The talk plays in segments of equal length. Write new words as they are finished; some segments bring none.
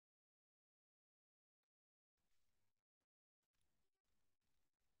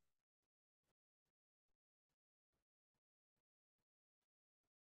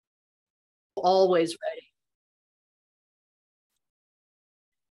Always ready.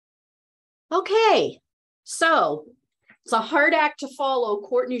 Okay, so it's a hard act to follow.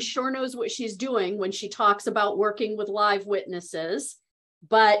 Courtney sure knows what she's doing when she talks about working with live witnesses.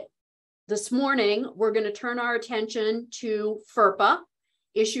 But this morning, we're going to turn our attention to FERPA,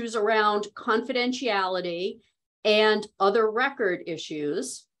 issues around confidentiality and other record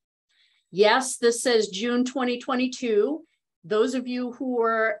issues. Yes, this says June 2022. Those of you who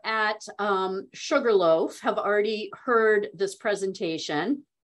were at Sugarloaf have already heard this presentation,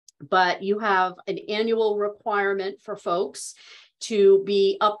 but you have an annual requirement for folks to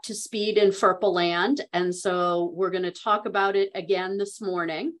be up to speed in FERPA land. And so we're going to talk about it again this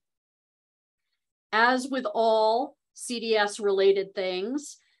morning. As with all CDS related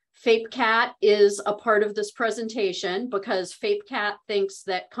things, FEPCAT is a part of this presentation because FEPCAT thinks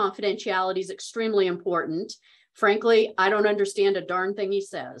that confidentiality is extremely important. Frankly, I don't understand a darn thing he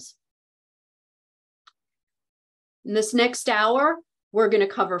says. In this next hour, we're going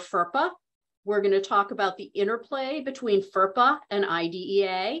to cover FERPA. We're going to talk about the interplay between FERPA and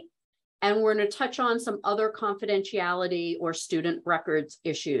IDEA, and we're going to touch on some other confidentiality or student records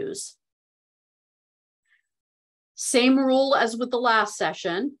issues. Same rule as with the last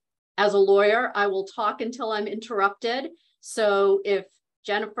session. As a lawyer, I will talk until I'm interrupted. So if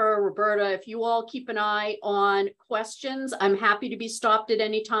Jennifer, Roberta, if you all keep an eye on questions, I'm happy to be stopped at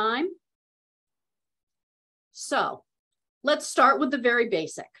any time. So let's start with the very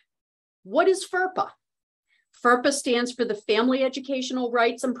basic. What is FERPA? FERPA stands for the Family Educational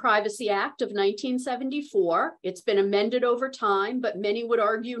Rights and Privacy Act of 1974. It's been amended over time, but many would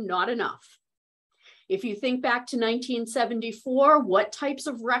argue not enough. If you think back to 1974, what types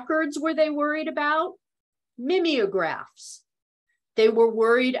of records were they worried about? Mimeographs. They were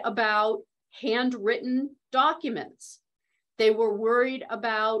worried about handwritten documents. They were worried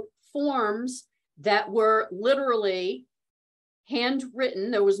about forms that were literally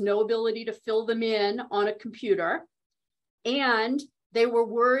handwritten. There was no ability to fill them in on a computer. And they were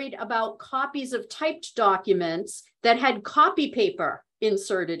worried about copies of typed documents that had copy paper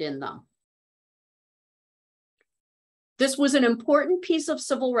inserted in them. This was an important piece of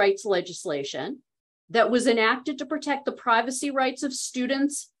civil rights legislation that was enacted to protect the privacy rights of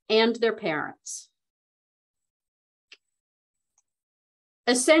students and their parents.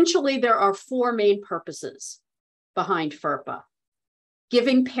 Essentially, there are four main purposes behind FERPA: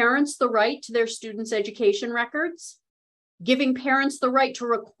 giving parents the right to their students' education records, giving parents the right to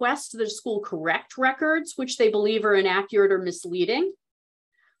request their school correct records, which they believe are inaccurate or misleading,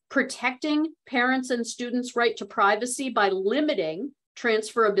 protecting parents and students' right to privacy by limiting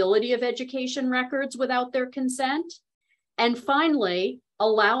transferability of education records without their consent, and finally,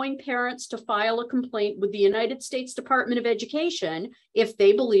 allowing parents to file a complaint with the United States Department of Education if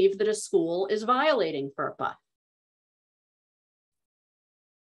they believe that a school is violating FERPA.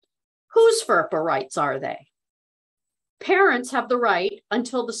 Whose FERPA rights are they? Parents have the right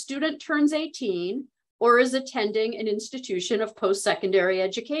until the student turns 18 or is attending an institution of post-secondary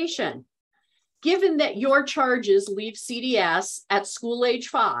education. Given that your charges leave CDS at school age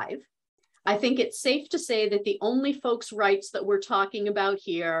 5, I think it's safe to say that the only folks' rights that we're talking about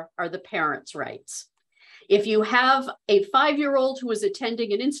here are the parents' rights. If you have a 5-year-old who is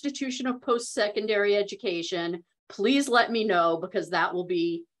attending an institution of post-secondary education, please let me know, because that will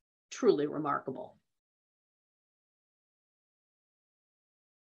be truly remarkable.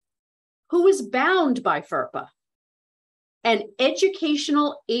 Who is bound by FERPA? An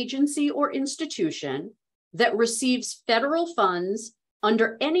educational agency or institution that receives federal funds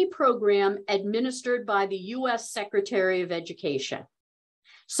under any program administered by the U.S. Secretary of Education.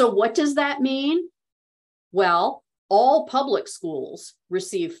 So what does that mean? Well, all public schools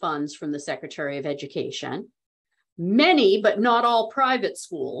receive funds from the Secretary of Education. Many, but not all private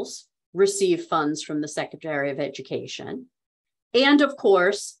schools receive funds from the Secretary of Education. And of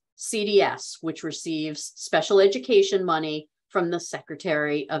course, CDS, which receives special education money from the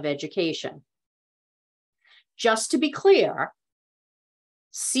Secretary of Education. Just to be clear,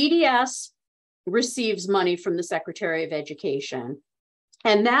 CDS receives money from the Secretary of Education,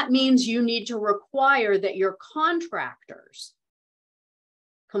 and that means you need to require that your contractors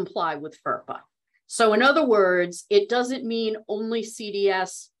comply with FERPA. So in other words, it doesn't mean only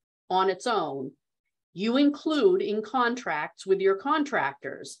CDS on its own. You include in contracts with your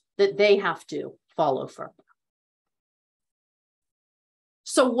contractors that they have to follow FERPA.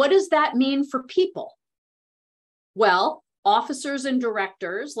 So what does that mean for people? Well, officers and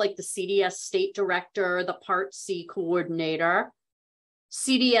directors like the CDS state director, the Part C coordinator,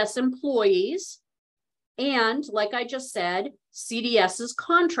 CDS employees, and like I just said, CDS's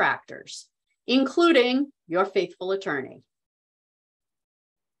contractors. including your faithful attorney.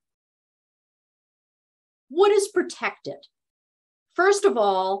 What is protected? First of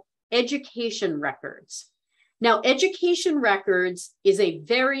all, education records. Now, education records is a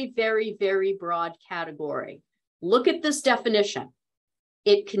very, very, very broad category. Look at this definition.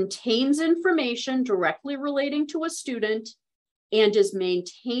 It contains information directly relating to a student and is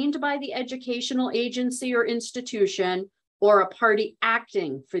maintained by the educational agency or institution or a party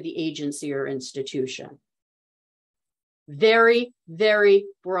acting for the agency or institution. Very, very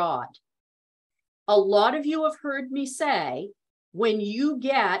broad. A lot of you have heard me say, when you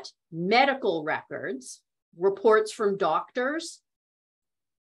get medical records, reports from doctors,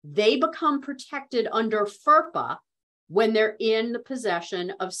 they become protected under FERPA when they're in the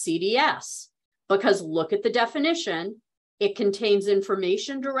possession of CDS. Because look at the definition, it contains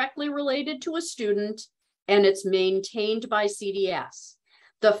information directly related to a student and it's maintained by CDS.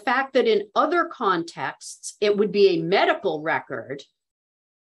 The fact that in other contexts, it would be a medical record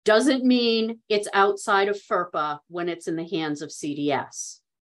doesn't mean it's outside of FERPA when it's in the hands of CDS.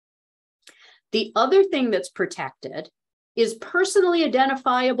 The other thing that's protected is personally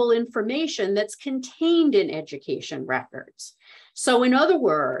identifiable information that's contained in education records. So in other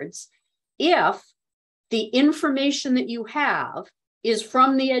words, if the information that you have is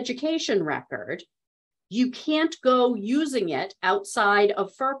from the education record, you can't go using it outside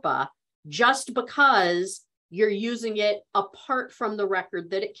of FERPA just because you're using it apart from the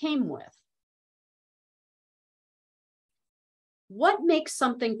record that it came with. What makes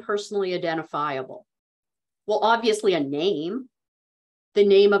something personally identifiable? Well, obviously a name, the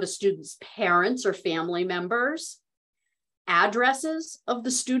name of a student's parents or family members, addresses of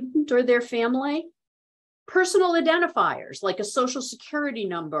the student or their family, personal identifiers like a social security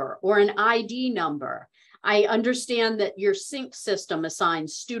number or an ID number. I understand that your sync system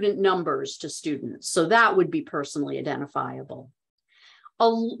assigns student numbers to students, so that would be personally identifiable. A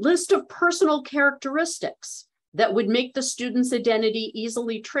list of personal characteristics that would make the student's identity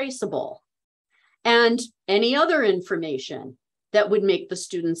easily traceable, and any other information that would make the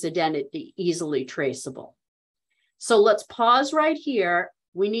student's identity easily traceable. So let's pause right here.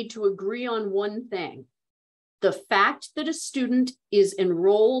 We need to agree on one thing. The fact that a student is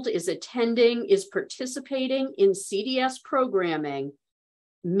enrolled, is attending, is participating in CDS programming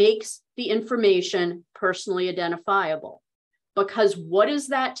makes the information personally identifiable. Because what is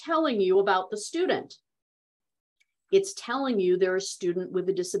that telling you about the student? It's telling you they're a student with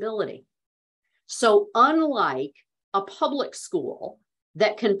a disability. So unlike a public school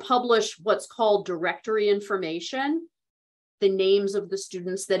that can publish what's called directory information, the names of the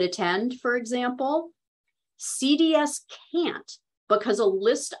students that attend, for example, CDS can't, because a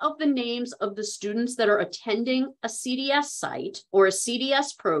list of the names of the students that are attending a CDS site or a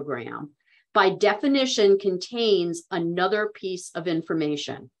CDS program, by definition, contains another piece of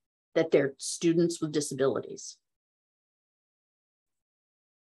information, that they're students with disabilities.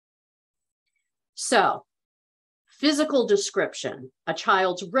 So, physical description, a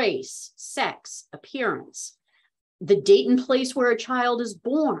child's race, sex, appearance, the date and place where a child is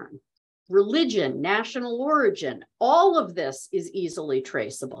born, religion, national origin, all of this is easily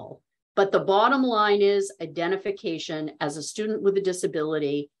traceable. But the bottom line is identification as a student with a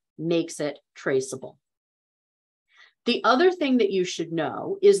disability makes it traceable. The other thing that you should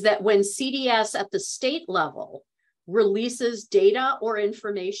know is that when CDS at the state level releases data or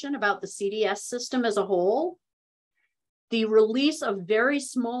information about the CDS system as a whole, the release of very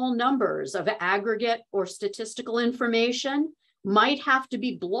small numbers of aggregate or statistical information might have to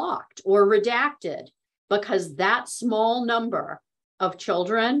be blocked or redacted because that small number of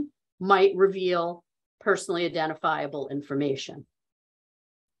children might reveal personally identifiable information.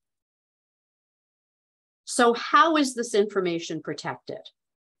 So how is this information protected?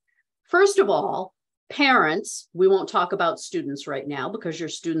 First of all, parents, we won't talk about students right now because your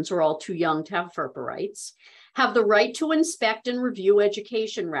students are all too young to have FERPA rights, have the right to inspect and review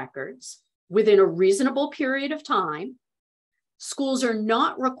education records within a reasonable period of time. Schools are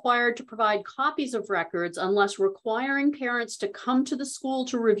not required to provide copies of records unless requiring parents to come to the school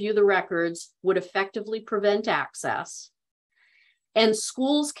to review the records would effectively prevent access. And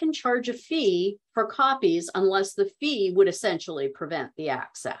schools can charge a fee for copies unless the fee would essentially prevent the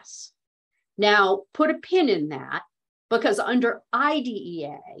access. Now, put a pin in that, because under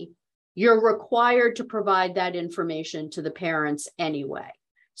IDEA, you're required to provide that information to the parents anyway.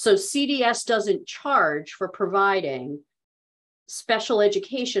 So CDS doesn't charge for providing special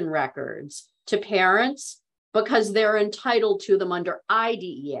education records to parents because they're entitled to them under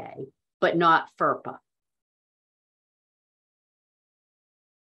IDEA, but not FERPA.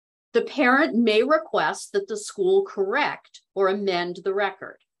 The parent may request that the school correct or amend the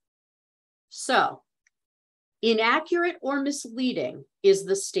record. So, inaccurate or misleading is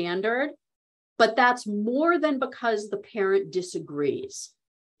the standard, but that's more than because the parent disagrees.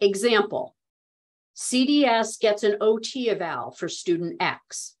 Example, CDS gets an OT eval for student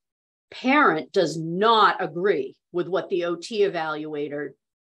X. Parent does not agree with what the OT evaluator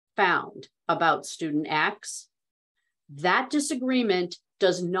found about student X. That disagreement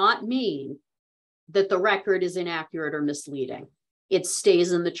does not mean that the record is inaccurate or misleading. It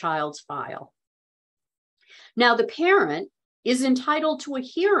stays in the child's file. Now, the parent is entitled to a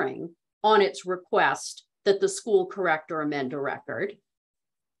hearing on its request that the school correct or amend a record.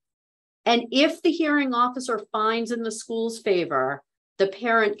 And if the hearing officer finds in the school's favor, the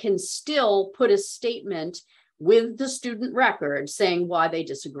parent can still put a statement with the student record saying why they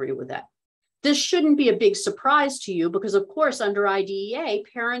disagree with it. This shouldn't be a big surprise to you because, of course, under IDEA,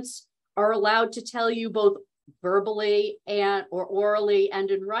 parents are allowed to tell you both verbally and or orally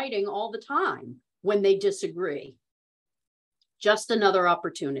and in writing all the time when they disagree. Just another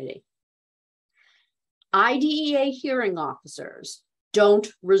opportunity. IDEA hearing officers don't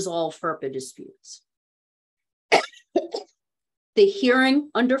resolve FERPA disputes. The hearing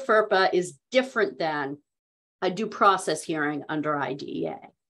under FERPA is different than a due process hearing under IDEA.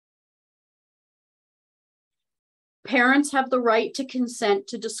 Parents have the right to consent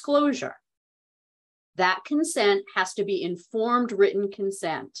to disclosure. That consent has to be informed written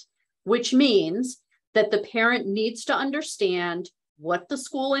consent, which means that the parent needs to understand what the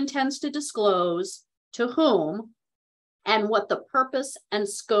school intends to disclose, to whom, and what the purpose and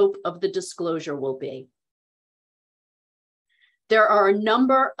scope of the disclosure will be. There are a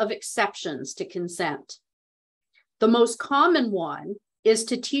number of exceptions to consent. The most common one is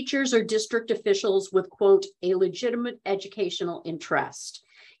to teachers or district officials with, quote, a legitimate educational interest.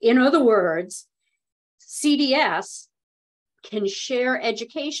 In other words, CDS can share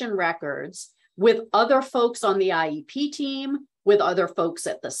education records with other folks on the IEP team, with other folks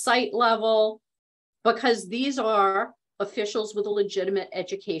at the site level, because these are officials with a legitimate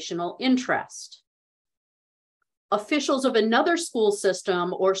educational interest. Officials of another school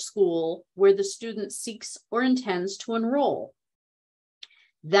system or school where the student seeks or intends to enroll.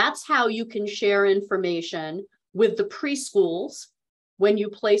 That's how you can share information with the preschools when you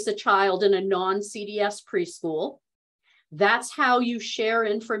place a child in a non-CDS preschool. That's how you share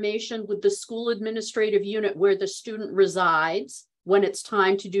information with the school administrative unit where the student resides when it's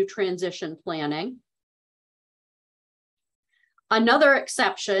time to do transition planning. Another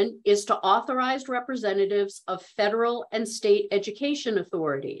exception is to authorized representatives of federal and state education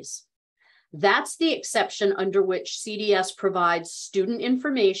authorities. That's the exception under which CDS provides student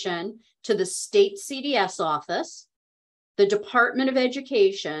information to the state CDS office, the Department of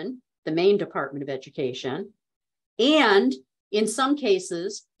Education, the Maine Department of Education, and in some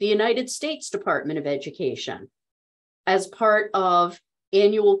cases, the United States Department of Education as part of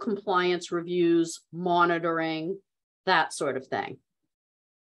annual compliance reviews, monitoring, that sort of thing.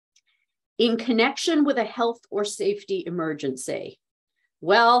 In connection with a health or safety emergency,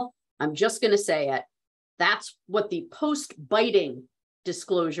 well, I'm just going to say it. That's what the post-biting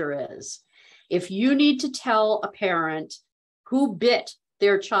disclosure is. If you need to tell a parent who bit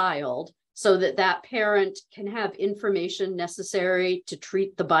their child so that that parent can have information necessary to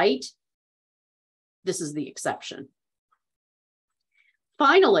treat the bite, this is the exception.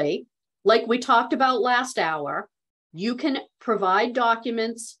 Finally, like we talked about last hour, you can provide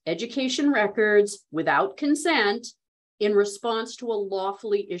documents, education records without consent in response to a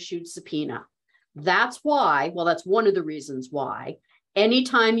lawfully issued subpoena. That's why, well, that's one of the reasons why,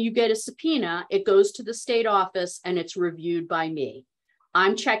 anytime you get a subpoena, it goes to the state office and it's reviewed by me.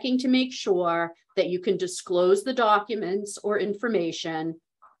 I'm checking to make sure that you can disclose the documents or information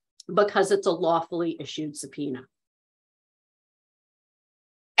because it's a lawfully issued subpoena.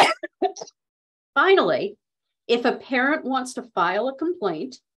 Finally, if a parent wants to file a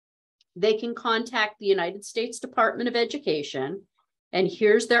complaint, they can contact the United States Department of Education, and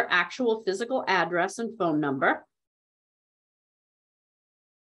here's their actual physical address and phone number.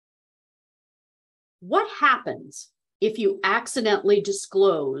 What happens if you accidentally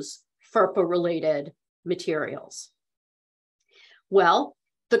disclose FERPA-related materials? Well,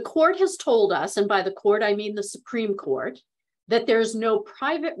 the court has told us, and by the court I mean the Supreme Court, that there's no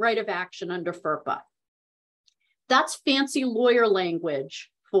private right of action under FERPA. That's fancy lawyer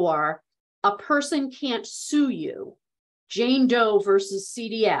language for a person can't sue you, Jane Doe versus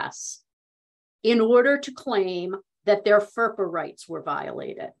CDS, in order to claim that their FERPA rights were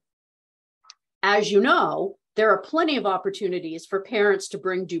violated. As you know, There are plenty of opportunities for parents to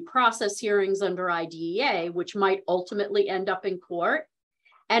bring due process hearings under IDEA, which might ultimately end up in court.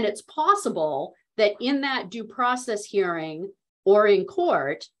 And it's possible that in that due process hearing or in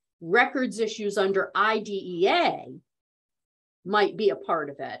court, records issues under IDEA might be a part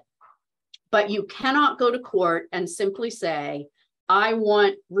of it. But you cannot go to court and simply say, I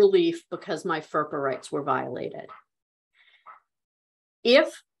want relief because my FERPA rights were violated.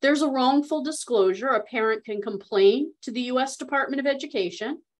 If there's a wrongful disclosure, a parent can complain to the U.S. Department of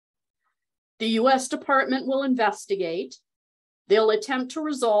Education. The U.S. Department will investigate. They'll attempt to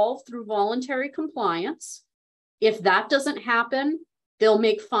resolve through voluntary compliance. If that doesn't happen, they'll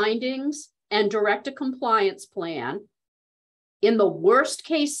make findings and direct a compliance plan. In the worst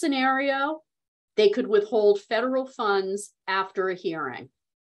case scenario, they could withhold federal funds after a hearing.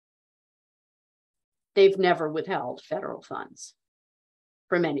 They've never withheld federal funds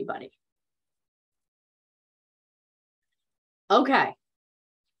from anybody. Okay.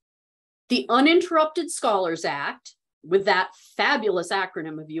 The Uninterrupted Scholars Act, with that fabulous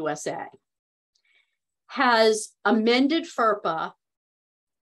acronym of U.S.A., has amended FERPA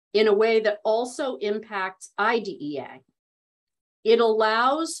in a way that also impacts IDEA. It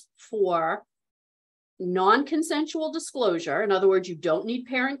allows for non-consensual disclosure, in other words, you don't need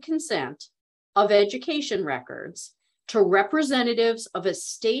parent consent, of education records to representatives of a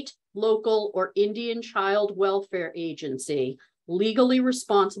state, local, or Indian child welfare agency legally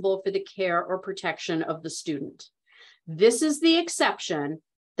responsible for the care or protection of the student. This is the exception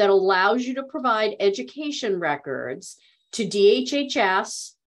that allows you to provide education records to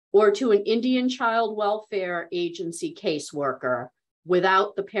DHHS or to an Indian child welfare agency caseworker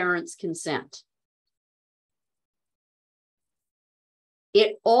without the parent's consent.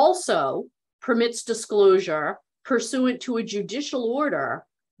 It also permits disclosure pursuant to a judicial order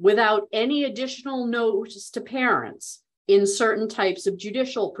without any additional notice to parents in certain types of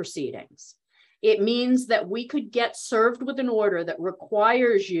judicial proceedings. It means that we could get served with an order that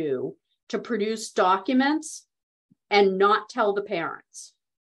requires you to produce documents and not tell the parents.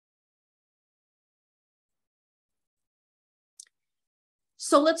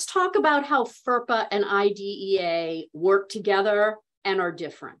 So let's talk about how FERPA and IDEA work together and are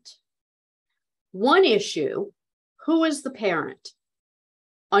different. One issue, who is the parent?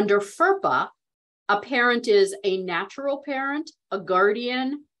 Under FERPA, a parent is a natural parent, a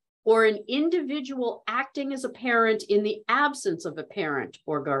guardian, or an individual acting as a parent in the absence of a parent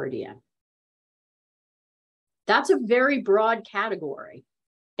or guardian. That's a very broad category,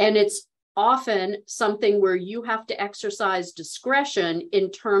 and it's often something where you have to exercise discretion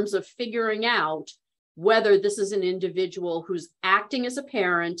in terms of figuring out whether this is an individual who's acting as a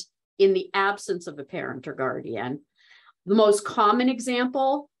parent in the absence of a parent or guardian. The most common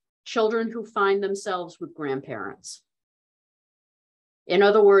example, children who find themselves with grandparents. In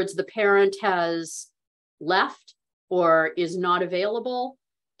other words, the parent has left or is not available.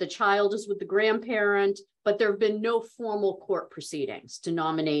 The child is with the grandparent, but there have been no formal court proceedings to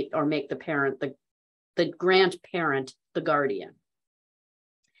nominate or make the parent, the grandparent, the guardian.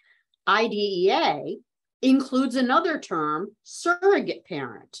 IDEA includes another term, surrogate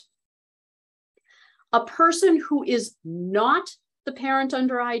parent. A person who is not the parent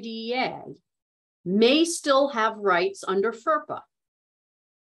under IDEA may still have rights under FERPA.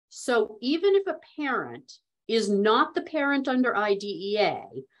 So even if a parent is not the parent under IDEA,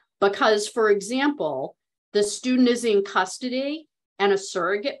 because, for example, the student is in custody and a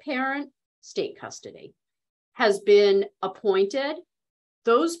surrogate parent, state custody, has been appointed,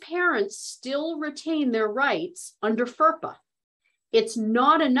 those parents still retain their rights under FERPA. It's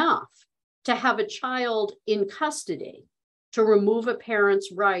not enough to have a child in custody to remove a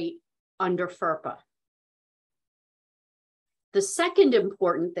parent's right under FERPA. The second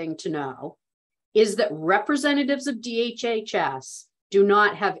important thing to know is that representatives of DHHS do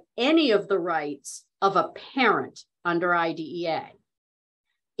not have any of the rights of a parent under IDEA.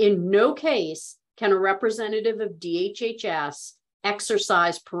 In no case can a representative of DHHS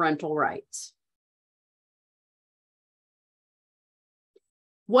exercise parental rights.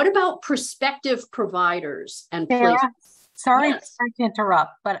 What about prospective providers and Sarah, sorry Yes. to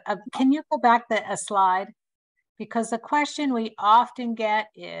interrupt, but can you go back a slide? Because the question we often get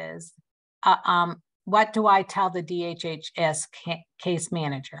is, what do I tell the DHHS case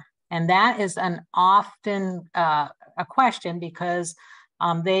manager? And that is an often a question because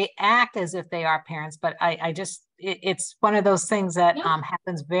they act as if they are parents, but it's one of those things that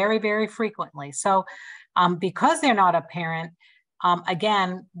happens very, very frequently. So because they're not a parent,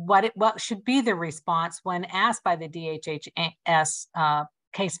 again, what should be the response when asked by the DHHS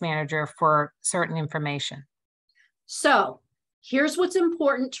case manager for certain information? So here's what's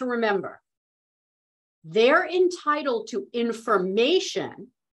important to remember. They're entitled to information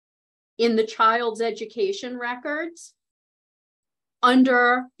in the child's education records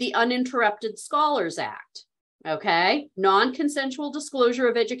under the Uninterrupted Scholars Act. Okay, non-consensual disclosure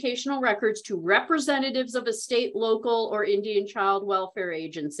of educational records to representatives of a state, local, or Indian child welfare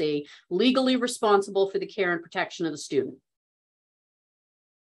agency legally responsible for the care and protection of the student.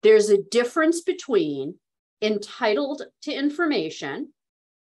 There's a difference between entitled to information.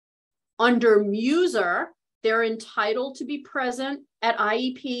 Under MUSER, they're entitled to be present at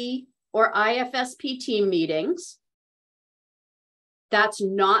IEP or IFSP team meetings. That's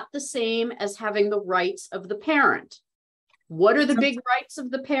not the same as having the rights of the parent. What are the big rights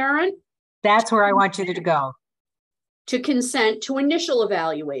of the parent? That's where I want you to go. To consent to initial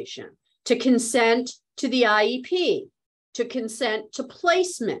evaluation, to consent to the IEP, to consent to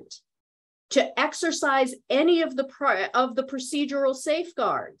placement, to exercise any of the procedural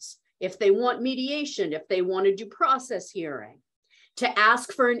safeguards, if they want mediation, if they want a due process hearing, to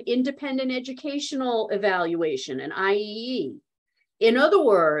ask for an independent educational evaluation, an IEE. In other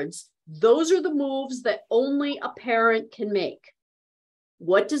words, those are the moves that only a parent can make.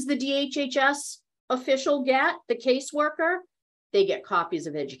 What does the DHHS official get, the caseworker? They get copies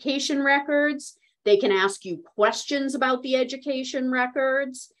of education records. They can ask you questions about the education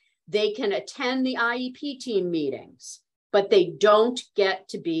records. They can attend the IEP team meetings, but they don't get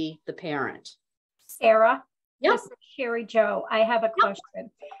to be the parent. Sarah, yep. This is Sherry Joe. I have a question.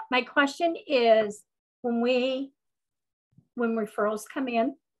 Yep. My question is, when referrals come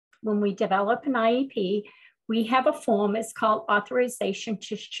in, when we develop an IEP, we have a form, it's called authorization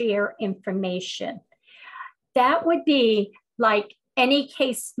to share information. That would be like any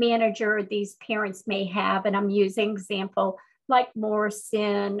case manager these parents may have, and I'm using example like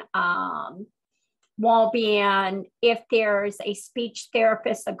Morrison, Walbian, if there's a speech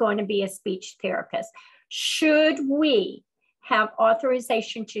therapist, they're going to be a speech therapist. Should we have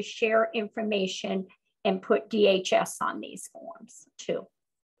authorization to share information and put DHS on these forms too?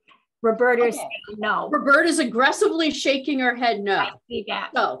 Roberta's saying no. Roberta's aggressively shaking her head no. I see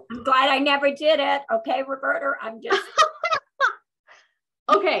that. So I'm glad I never did it. Okay, Roberta, I'm just.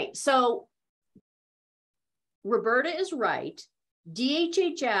 Okay, so Roberta is right.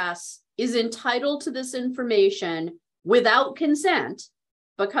 DHHS is entitled to this information without consent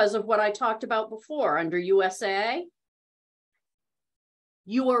because of what I talked about before under U.S.A.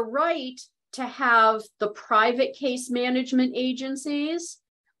 You are right to have the private case management agencies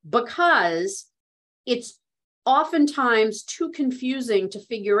because it's oftentimes too confusing to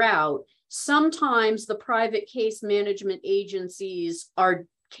figure out. Sometimes the private case management agencies are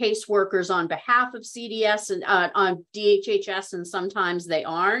caseworkers on behalf of CDS and on DHHS, and sometimes they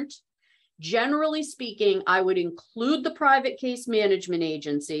aren't. Generally speaking, I would include the private case management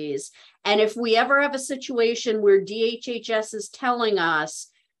agencies. And if we ever have a situation where DHHS is telling us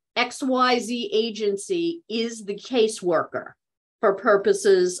XYZ agency is the caseworker for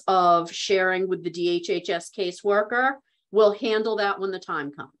purposes of sharing with the DHHS caseworker, we'll handle that when the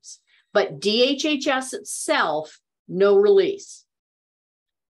time comes. But DHHS itself, no release.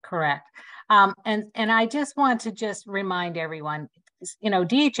 Correct. And I just want to just remind everyone, you know,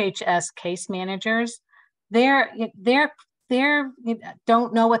 DHHS case managers, they're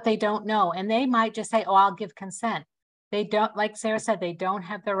don't know what they don't know. And they might just say, oh, I'll give consent. They don't, like Sarah said, they don't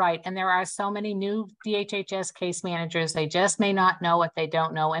have the right. And there are so many new DHHS case managers, they just may not know what they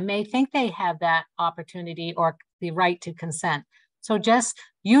don't know and may think they have that opportunity or the right to consent. So just,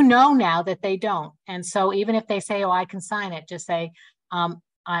 you know, now that they don't. And so even if they say, oh, I can sign it, just say,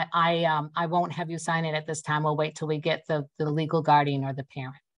 I won't have you sign it at this time. We'll wait till we get the legal guardian or the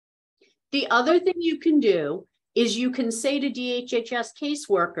parent. The other thing you can do is you can say to DHHS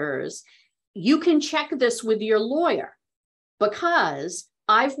caseworkers, you can check this with your lawyer, because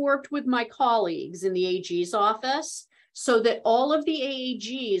I've worked with my colleagues in the AG's office so that all of the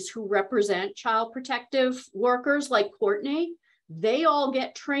AAGs who represent child protective workers like Courtney, they all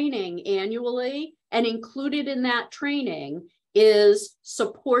get training annually, and included in that training is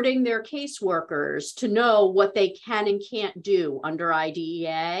supporting their caseworkers to know what they can and can't do under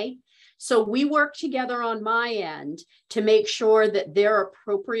IDEA. So we work together on my end to make sure that they're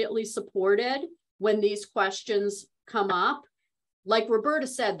appropriately supported when these questions come up. Like Roberta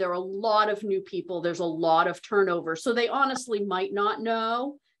said, there are a lot of new people. There's a lot of turnover. So they honestly might not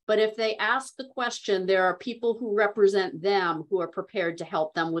know. But if they ask the question, there are people who represent them who are prepared to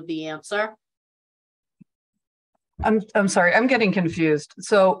help them with the answer. I'm sorry, I'm getting confused.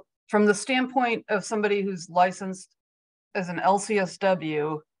 So from the standpoint of somebody who's licensed as an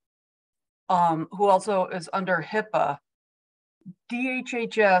LCSW, who also is under HIPAA,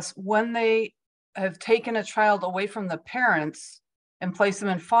 DHHS, when they have taken a child away from the parents and placed them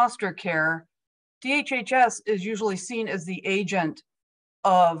in foster care, DHHS is usually seen as the agent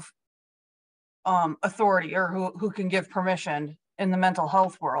of authority, or who can give permission in the mental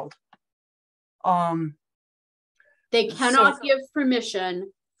health world. They cannot give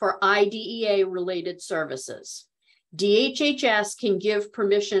permission for IDEA related services. DHHS can give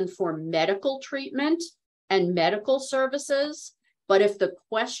permission for medical treatment and medical services, but if the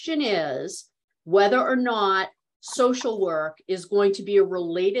question is whether or not social work is going to be a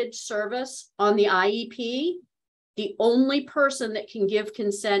related service on the IEP, the only person that can give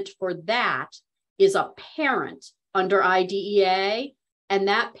consent for that is a parent under IDEA, and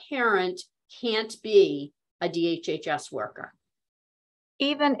that parent can't be a DHHS worker.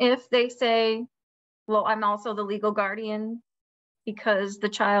 Even if they say, well, I'm also the legal guardian because the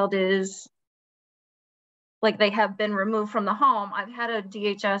child is, like, they have been removed from the home. I've had a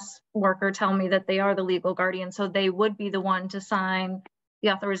DHS worker tell me that they are the legal guardian, so they would be the one to sign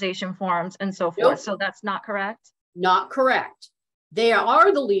the authorization forms and so forth. Nope. So that's not correct? Not correct. They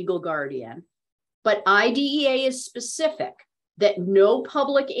are the legal guardian, but IDEA is specific that no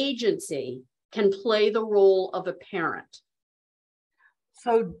public agency can play the role of a parent.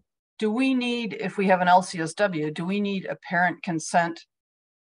 So do we need, if we have an LCSW, do we need a parent consent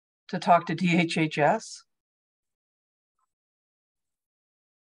to talk to DHHS?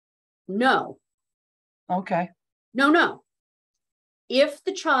 No. Okay. No. If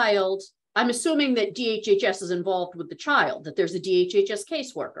the child, I'm assuming that DHHS is involved with the child, that there's a DHHS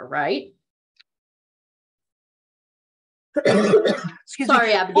caseworker, right?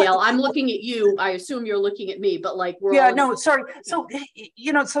 Sorry, Abigail, I'm looking at you. I assume you're looking at me, but like we're all no, sorry. So,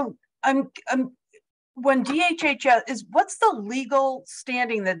 so I'm when DHHS is, what's the legal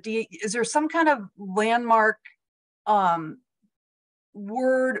standing that is there some kind of landmark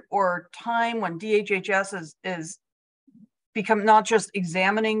word or time when DHHS is become not just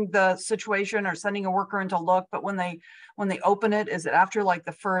examining the situation or sending a worker in to look, but when they open it, is it after like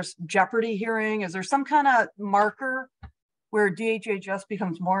the first Jeopardy hearing? Is there some kind of marker where DHHS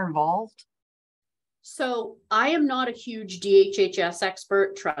becomes more involved? So I am not a huge DHHS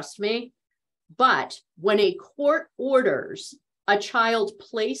expert, trust me, but when a court orders a child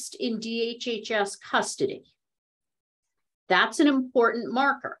placed in DHHS custody, that's an important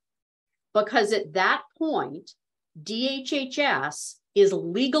marker, because at that point, DHHS is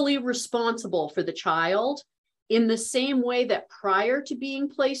legally responsible for the child in the same way that prior to being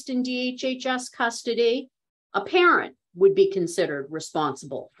placed in DHHS custody, a parent would be considered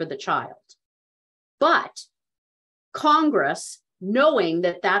responsible for the child. But Congress, knowing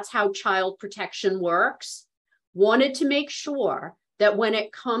that that's how child protection works, wanted to make sure that when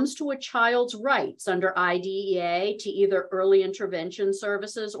it comes to a child's rights under IDEA to either early intervention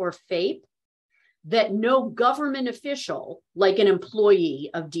services or FERPA, that no government official, like an employee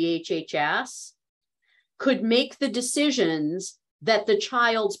of DHHS, could make the decisions that the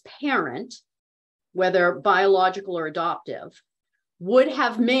child's parent, whether biological or adoptive, would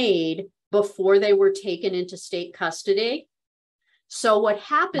have made before they were taken into state custody. So what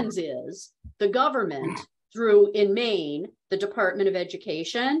happens is the government, through, in Maine, the Department of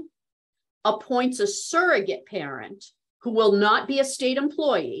Education, appoints a surrogate parent who will not be a state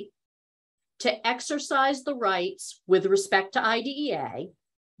employee to exercise the rights with respect to IDEA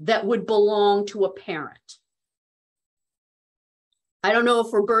that would belong to a parent. I don't know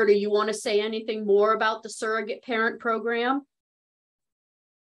if, Roberta, you want to say anything more about the surrogate parent program?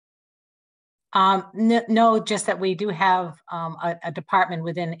 No, just that we do have a department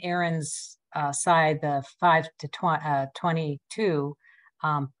within Aaron's side, the 5 to 22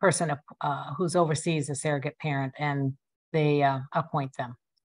 person who's oversees the surrogate parent, and they appoint them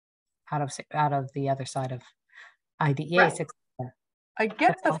out of the other side of IDEA. Right. I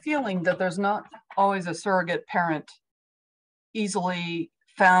get the feeling that there's not always a surrogate parent easily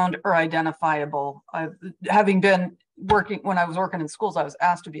found or identifiable. Having been working, when I was working in schools, I was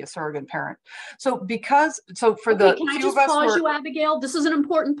asked to be a surrogate parent. So for the can I few just of us pause you, Abigail? This is an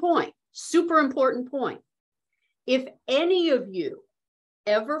important point, super important point. If any of you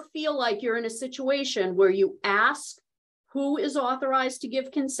ever feel like you're in a situation where you ask who is authorized to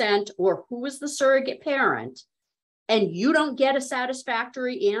give consent or who is the surrogate parent, and you don't get a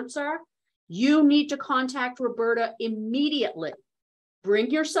satisfactory answer, you need to contact Roberta immediately.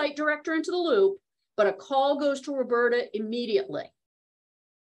 Bring your site director into the loop, but a call goes to Roberta immediately.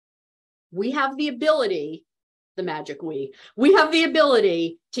 We have the ability, the magic we have the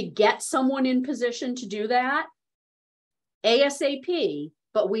ability to get someone in position to do that ASAP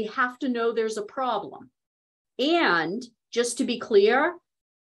but we have to know there's a problem. And just to be clear,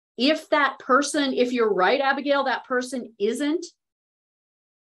 if that person, if you're right, Abigail, that person isn't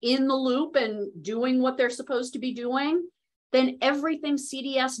in the loop and doing what they're supposed to be doing, then everything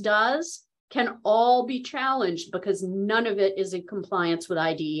CDS does can all be challenged because none of it is in compliance with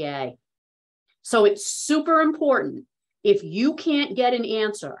IDEA. So it's super important, if you can't get an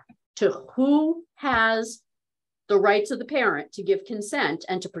answer to who has the rights of the parent to give consent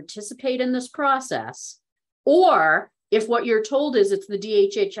and to participate in this process, or if what you're told is it's the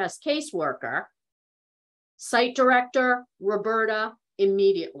DHHS caseworker, site director, Roberta,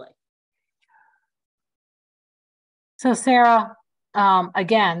 immediately. So Sarah,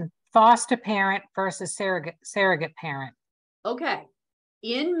 again, foster parent versus surrogate parent. Okay,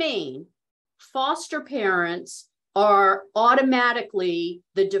 in Maine, foster parents are automatically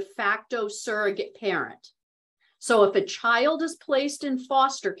the de facto surrogate parent. So if a child is placed in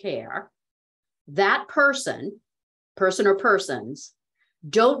foster care, that person or persons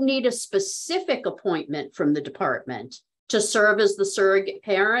don't need a specific appointment from the department to serve as the surrogate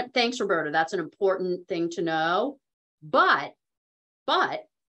parent. Thanks, Roberta. That's an important thing to know. But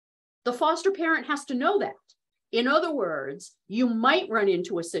the foster parent has to know that. In other words, you might run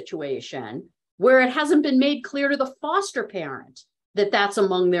into a situation where it hasn't been made clear to the foster parent that that's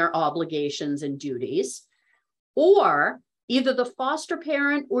among their obligations and duties, or either the foster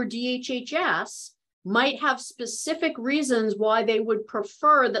parent or DHHS might have specific reasons why they would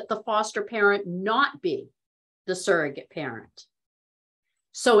prefer that the foster parent not be the surrogate parent.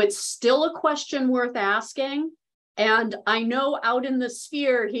 So it's still a question worth asking. And I know out in the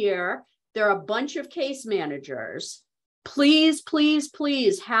sphere here, there are a bunch of case managers. Please, please,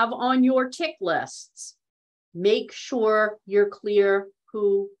 please have on your tick lists, make sure you're clear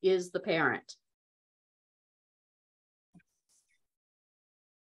who is the parent.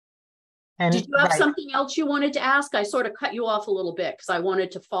 And did you have something else you wanted to ask? I sort of cut you off a little bit because I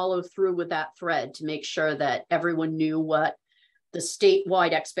wanted to follow through with that thread to make sure that everyone knew what the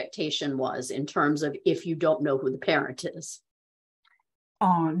statewide expectation was in terms of if you don't know who the parent is.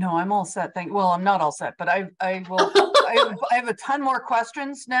 Oh, no, I'm all set. Well, I'm not all set, but I will. I have a ton more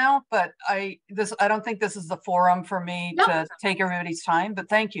questions now, but I don't think this is the forum for me to take everybody's time, but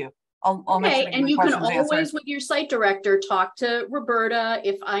thank you. I'll make sure and you can always, with your site director, talk to Roberta.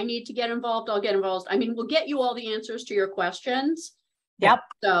 If I need to get involved, I'll get involved. I mean, we'll get you all the answers to your questions. Yep.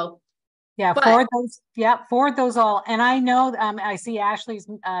 So, yeah, forward those all. And I know I see Ashley's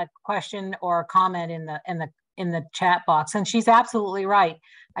question or comment in the chat box, and she's absolutely right.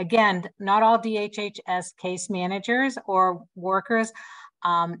 Again, not all DHHS case managers or workers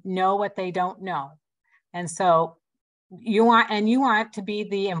know what they don't know, and so you aren't to be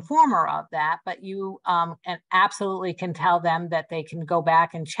the informer of that, but you and absolutely can tell them that they can go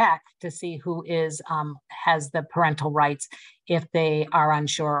back and check to see who is has the parental rights if they are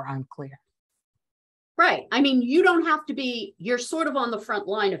unsure or unclear. Right. I mean, you don't have to be, you're sort of on the front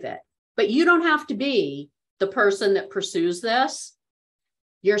line of it, but you don't have to be the person that pursues this.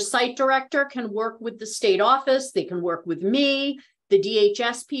 Your site director can work with the state office. They can work with me. The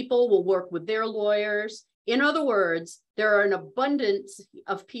DHS people will work with their lawyers. In other words, there are an abundance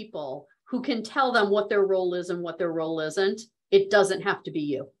of people who can tell them what their role is and what their role isn't. It doesn't have to be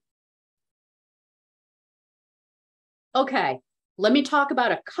you. Okay, let me talk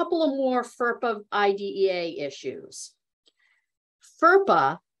about a couple of more FERPA IDEA issues.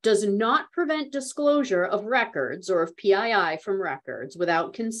 FERPA does not prevent disclosure of records or of PII from records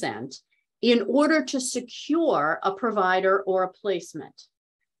without consent in order to secure a provider or a placement.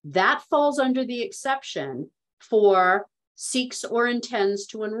 That falls under the exception for seeks or intends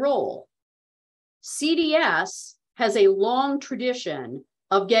to enroll. CDS has a long tradition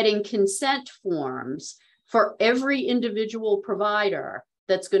of getting consent forms for every individual provider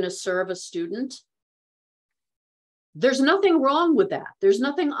that's going to serve a student. There's nothing wrong with that. There's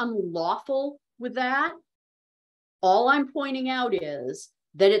nothing unlawful with that. All I'm pointing out is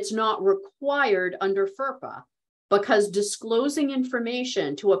that it's not required under FERPA, because disclosing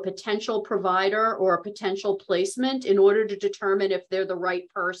information to a potential provider or a potential placement in order to determine if they're the right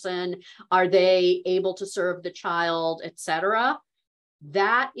person, are they able to serve the child, etc.,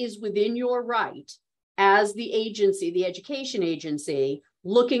 that is within your right as the agency, the education agency,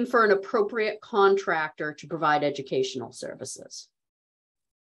 looking for an appropriate contractor to provide educational services.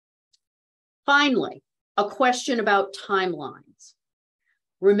 Finally, a question about timelines.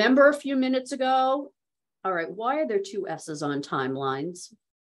 Remember a few minutes ago, all right, why are there two S's on timelines?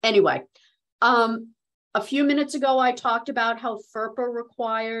 Anyway, a few minutes ago, I talked about how FERPA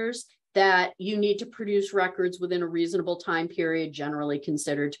requires that you need to produce records within a reasonable time period, generally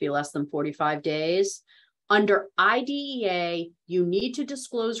considered to be less than 45 days. Under IDEA, you need to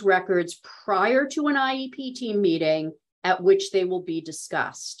disclose records prior to an IEP team meeting at which they will be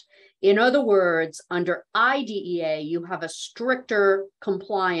discussed. In other words, under IDEA, you have a stricter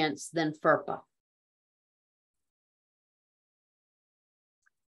compliance than FERPA.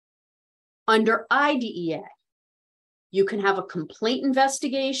 Under IDEA, you can have a complaint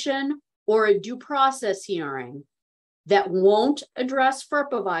investigation or a due process hearing that won't address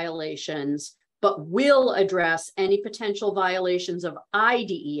FERPA violations, but will address any potential violations of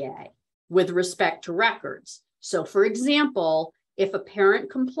IDEA with respect to records. So for example, if a parent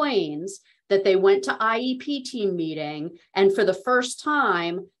complains that they went to IEP team meeting and for the first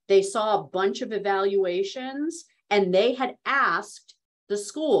time they saw a bunch of evaluations and they had asked the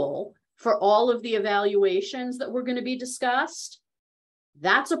school for all of the evaluations that were going to be discussed,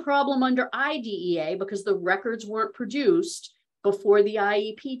 that's a problem under IDEA because the records weren't produced before the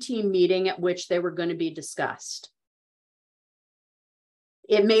IEP team meeting at which they were going to be discussed.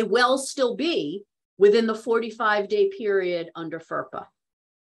 It may well still be within the 45-day period under FERPA.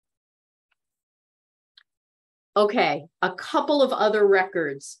 Okay, a couple of other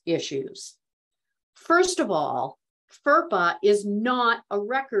records issues. First of all, FERPA is not a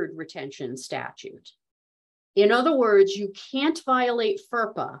record retention statute. In other words, you can't violate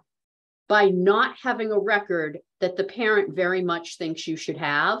FERPA by not having a record that the parent very much thinks you should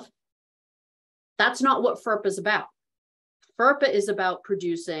have. That's not what FERPA is about. FERPA is about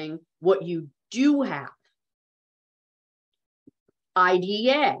producing what you do have.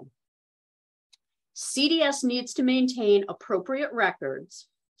 IDEA. CDS needs to maintain appropriate records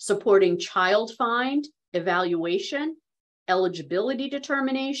supporting child find, evaluation, eligibility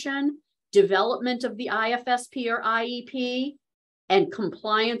determination, development of the IFSP or IEP, and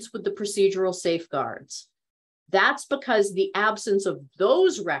compliance with the procedural safeguards. That's because the absence of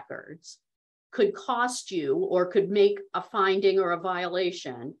those records could cost you or could make a finding or a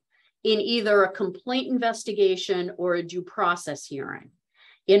violation in either a complaint investigation or a due process hearing.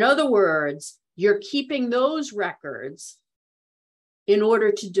 In other words, you're keeping those records in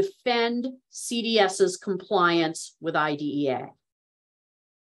order to defend CDS's compliance with IDEA.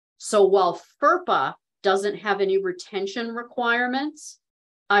 So while FERPA doesn't have any retention requirements,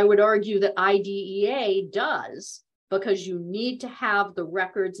 I would argue that IDEA does, because you need to have the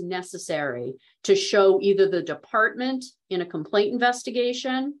records necessary to show either the department in a complaint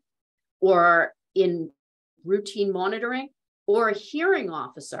investigation or in routine monitoring, or a hearing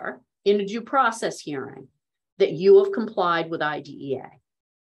officer in a due process hearing that you have complied with IDEA.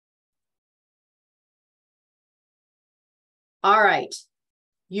 All right.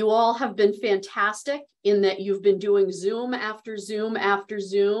 You all have been fantastic in that you've been doing Zoom after Zoom after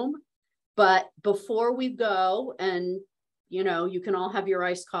Zoom. But before we go, and you can all have your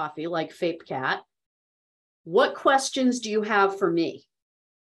iced coffee like Fape Cat, what questions do you have for me?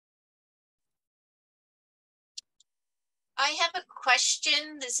 I have a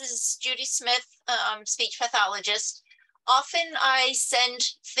question. This is Judy Smith, speech pathologist. Often I send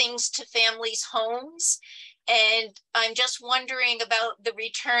things to families' homes, and I'm just wondering about the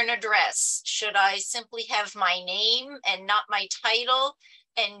return address. Should I simply have my name and not my title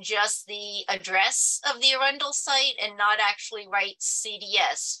and just the address of the Arundel site and not actually write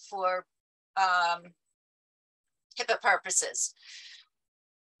CDS for HIPAA purposes?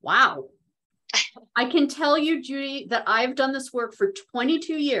 Wow. I can tell you, Judy, that I've done this work for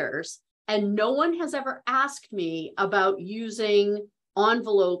 22 years and no one has ever asked me about using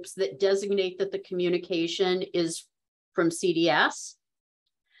envelopes that designate that the communication is from CDS.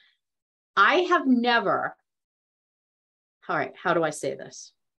 I have never, all right, how do I say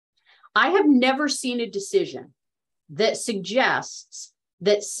this? I have never seen a decision that suggests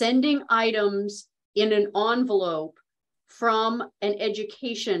that sending items in an envelope from an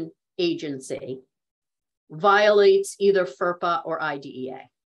education agency violates either FERPA or IDEA.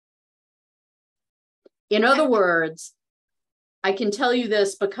 In other words, I can tell you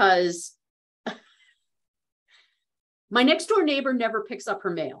this because my next door neighbor never picks up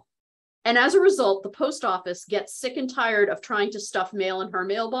her mail. And as a result, the post office gets sick and tired of trying to stuff mail in her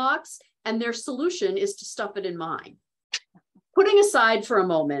mailbox, and their solution is to stuff it in mine. Putting aside for a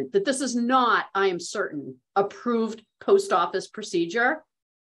moment that this is not, I am certain, approved post office procedure,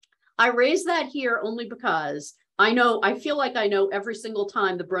 I raise that here only because I feel like I know every single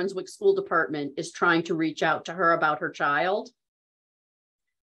time the Brunswick School Department is trying to reach out to her about her child.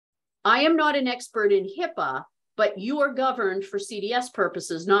 I am not an expert in HIPAA, but you are governed for CDS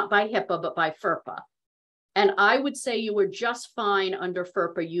purposes, not by HIPAA, but by FERPA. And I would say you were just fine under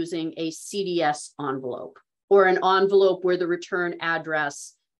FERPA using a CDS envelope or an envelope where the return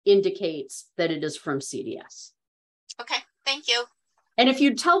address indicates that it is from CDS. Okay, thank you. And if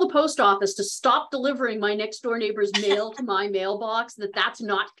you tell the post office to stop delivering my next door neighbor's mail to my mailbox, that's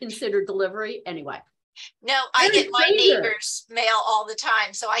not considered delivery anyway. No, I get my neighbor's mail all the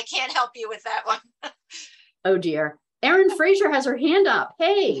time, so I can't help you with that one. Oh dear. Erin Fraser has her hand up.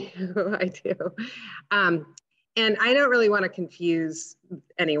 Hey. I do. And I don't really want to confuse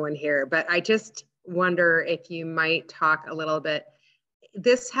anyone here, but I just wonder if you might talk a little bit.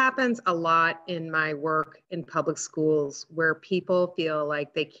 This happens a lot in my work in public schools where people feel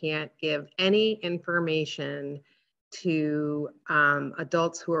like they can't give any information to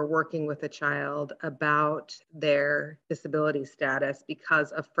adults who are working with a child about their disability status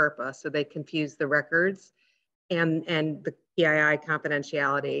because of FERPA. So they confuse the records and the PII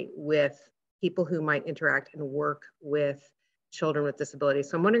confidentiality with people who might interact and work with children with disabilities.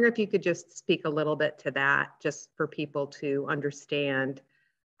 So I'm wondering if you could just speak a little bit to that, just for people to understand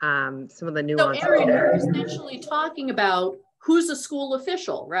some of the nuances. So Erin, you're essentially talking about who's a school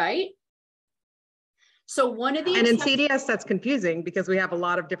official, right? So one of the— And in CDS, that's confusing because we have a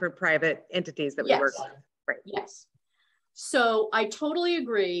lot of different private entities that we work with. Right. Yes. So I totally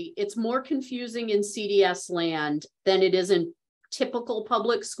agree. It's more confusing in CDS land than it is in typical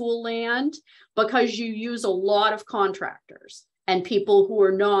public school land because you use a lot of contractors and people who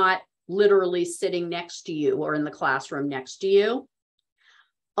are not literally sitting next to you or in the classroom next to you.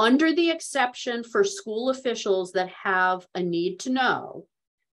 Under the exception for school officials that have a need to know,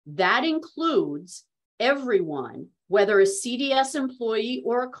 that includes everyone, whether a CDS employee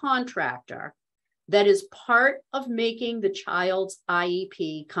or a contractor, that is part of making the child's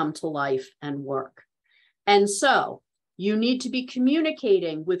IEP come to life and work. And so you need to be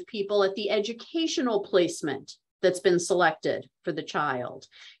communicating with people at the educational placement that's been selected for the child.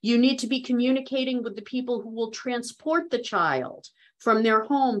 You need to be communicating with the people who will transport the child from their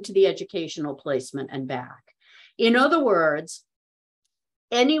home to the educational placement and back. In other words,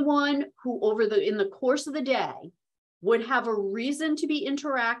 anyone who in the course of the day would have a reason to be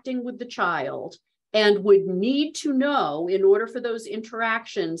interacting with the child and would need to know, in order for those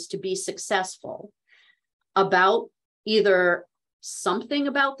interactions to be successful, about either something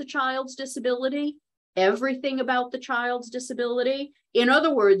about the child's disability, everything about the child's disability. In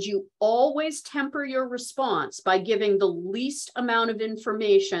other words, you always temper your response by giving the least amount of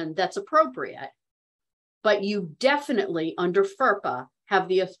information that's appropriate, but you definitely, under FERPA, have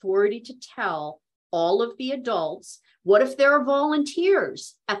the authority to tell all of the adults. What if there are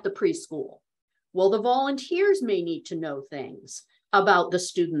volunteers at the preschool? Well, the volunteers may need to know things about the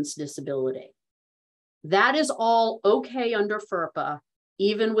student's disability. That is all okay under FERPA,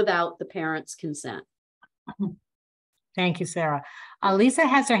 even without the parent's consent. Thank you, Sarah. Lisa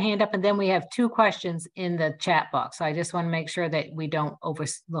has her hand up, and then we have 2 questions in the chat box. So I just want to make sure that we don't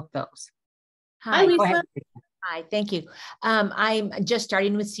overlook those. Hi, Lisa. Go ahead. Hi, thank you. I'm just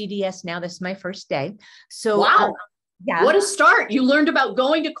starting with CDS now. This is my first day. So wow. Yeah. What a start. You learned about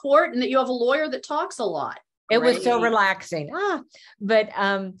going to court and that you have a lawyer that talks a lot. It was so relaxing. But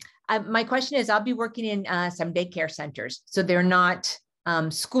my question is, I'll be working in some daycare centers. So they're not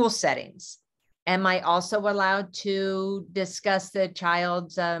school settings. Am I also allowed to discuss the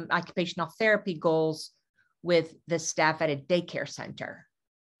child's occupational therapy goals with the staff at a daycare center?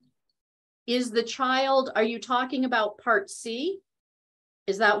 Is the child, are you talking about Part C?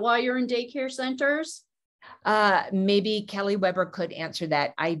 Is that why you're in daycare centers? Maybe Kelly Weber could answer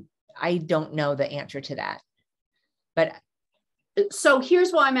that. I don't know the answer to that. But so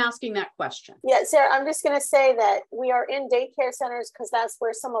here's why I'm asking that question. Yeah, Sarah, I'm just going to say that we are in daycare centers because that's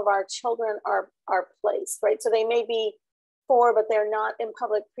where some of our children are placed, right? So they may be 4, but they're not in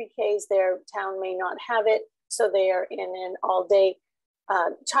public pre-Ks. Their town may not have it. So they are in an all-day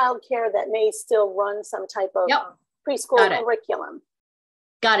childcare that may still run some type of preschool curriculum.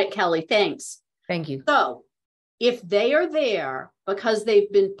 Got it, Kelly. Thanks. Thank you. So if they are there because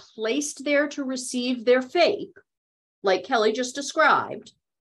they've been placed there to receive their FAPE, like Kelly just described,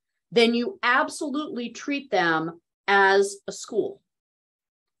 then you absolutely treat them as a school.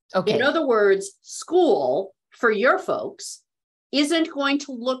 Okay. In other words, school for your folks isn't going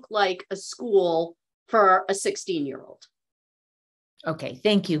to look like a school for a 16-year-old. Okay,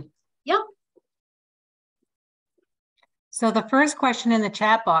 thank you. Yep. So the first question in the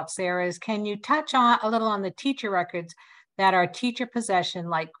chat box, Sarah, is can you touch on a little on the teacher records that are teacher possession,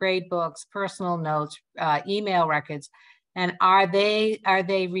 like grade books, personal notes, email records, and are they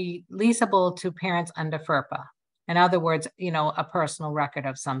releasable to parents under FERPA? In other words, a personal record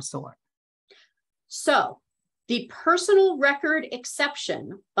of some sort. So the personal record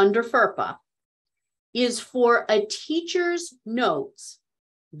exception under FERPA is for a teacher's notes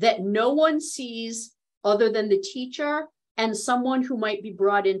that no one sees other than the teacher and someone who might be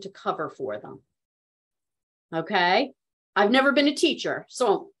brought in to cover for them. Okay, I've never been a teacher,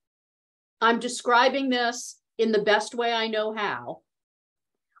 so I'm describing this in the best way I know how.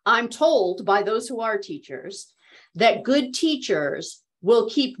 I'm told by those who are teachers that good teachers will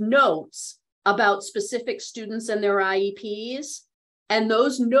keep notes about specific students and their IEPs, and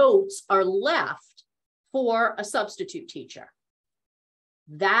those notes are left for a substitute teacher.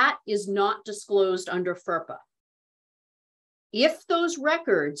 That is not disclosed under FERPA. If those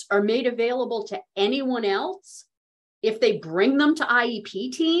records are made available to anyone else, if they bring them to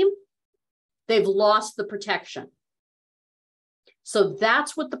IEP team, they've lost the protection. So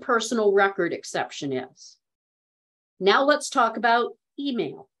that's what the personal record exception is. Now let's talk about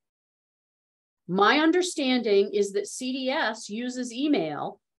email. My understanding is that CDS uses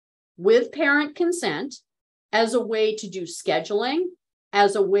email with parent consent as a way to do scheduling,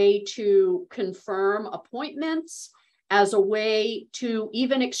 as a way to confirm appointments, as a way to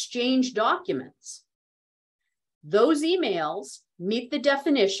even exchange documents. Those emails meet the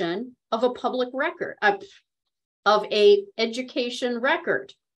definition of a public record, of a education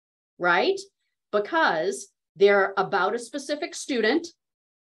record, right? Because they're about a specific student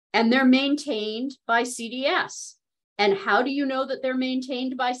and they're maintained by CDS. And how do you know that they're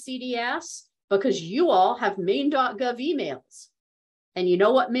maintained by CDS? Because you all have Maine.gov emails. And you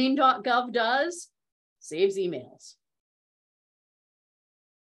know what Maine.gov does? Saves emails.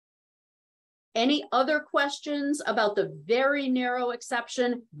 Any other questions about the very narrow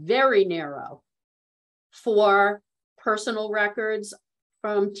exception, very narrow, for personal records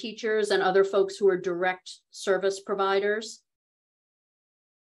from teachers and other folks who are direct service providers?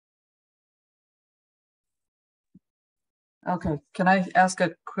 Okay, can I ask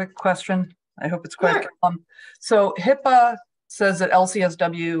a quick question? I hope it's quick. Sure. So HIPAA says that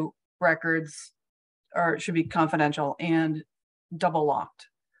LCSW records should be confidential and double locked.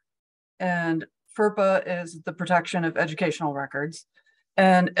 And FERPA is the protection of educational records.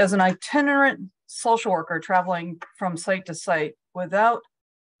 And as an itinerant social worker traveling from site to site without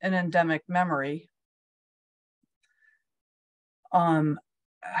an endemic memory,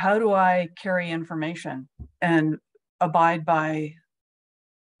 how do I carry information and abide by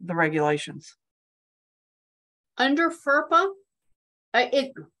the regulations? Under FERPA,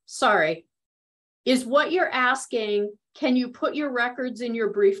 is what you're asking, can you put your records in your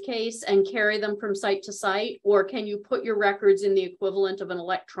briefcase and carry them from site to site? Or can you put your records in the equivalent of an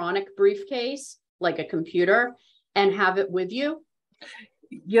electronic briefcase, like a computer, and have it with you?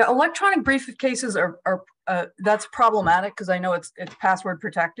 Yeah, electronic briefcases are that's problematic because I know it's password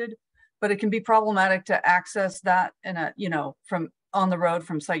protected, but it can be problematic to access that in a, from on the road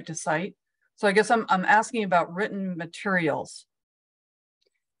from site to site. So I guess I'm asking about written materials.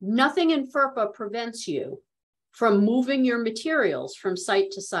 Nothing in FERPA prevents you from moving your materials from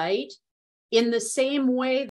site to site in the same way